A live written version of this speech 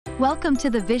Welcome to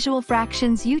the Visual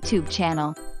Fractions YouTube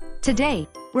channel. Today,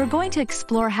 we're going to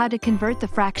explore how to convert the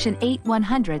fraction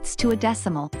 8/100ths to a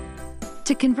decimal.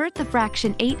 To convert the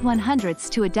fraction 8/100ths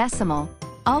to a decimal,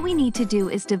 all we need to do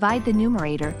is divide the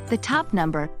numerator, the top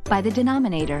number, by the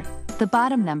denominator, the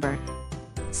bottom number.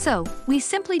 So, we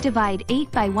simply divide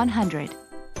 8 by 100.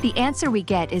 The answer we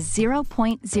get is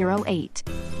 0.08.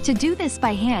 To do this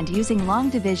by hand using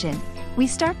long division, we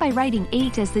start by writing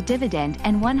 8 as the dividend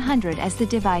and 100 as the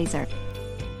divisor.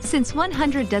 Since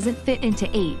 100 doesn't fit into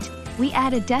 8, we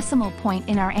add a decimal point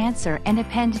in our answer and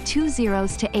append 2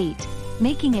 zeros to 8,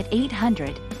 making it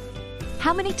 800.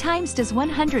 How many times does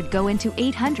 100 go into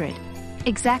 800?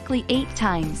 Exactly 8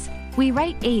 times. We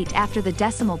write 8 after the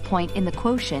decimal point in the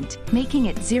quotient, making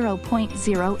it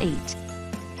 0.08.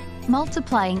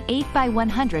 Multiplying 8 by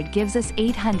 100 gives us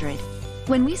 800.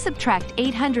 When we subtract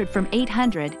 800 from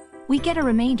 800, we get a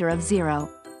remainder of 0.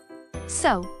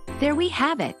 So, there we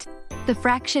have it. The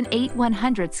fraction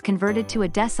 8/100ths converted to a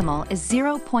decimal is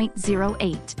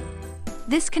 0.08.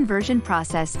 This conversion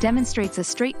process demonstrates a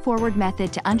straightforward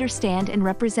method to understand and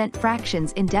represent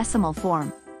fractions in decimal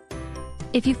form.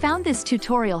 If you found this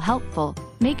tutorial helpful,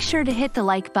 make sure to hit the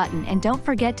like button and don't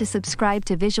forget to subscribe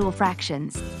to Visual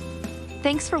Fractions.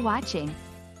 Thanks for watching.